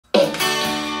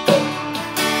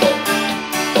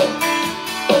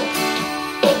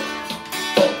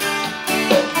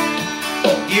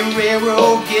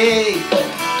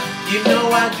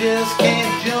I just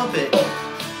can't jump it.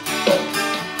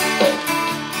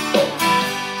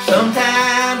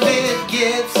 Sometimes it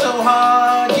gets so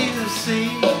hard, you see.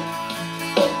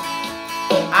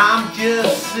 I'm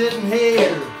just sitting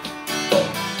here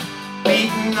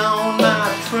beating on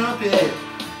my trumpet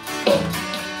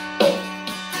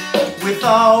with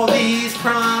all these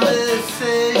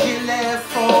promises you left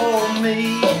for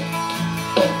me.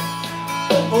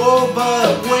 Oh,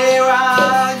 but where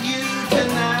are you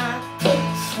tonight,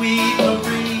 sweet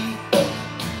Marie?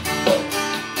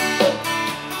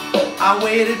 I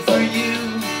waited for you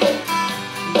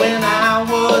when I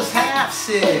was half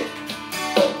sick.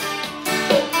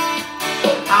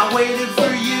 I waited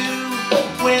for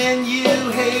you when you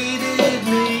hated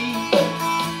me.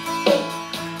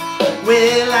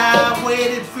 Well, I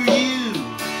waited for you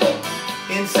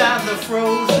inside the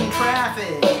frozen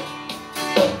traffic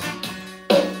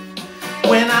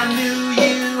when I knew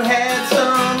you had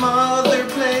some other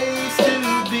place to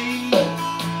be.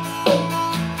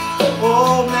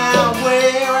 Oh, now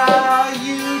where are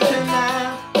you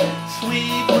tonight,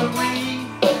 sweet Marie?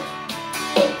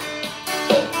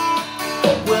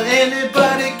 Well,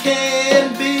 anybody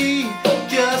can be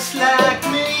just like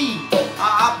me,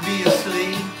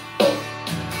 obviously.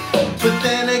 But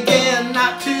then again,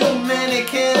 not too many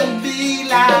can be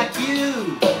like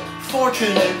you,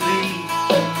 fortunately.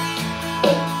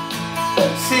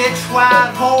 6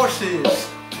 white horses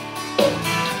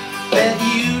that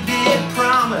you did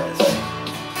promise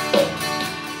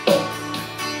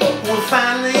were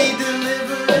finally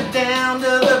delivered down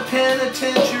to the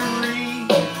penitentiary.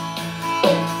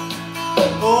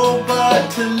 Oh, but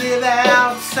to live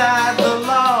outside the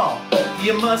law,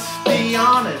 you must be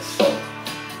honest.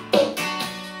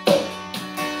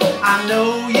 I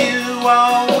know you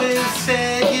always said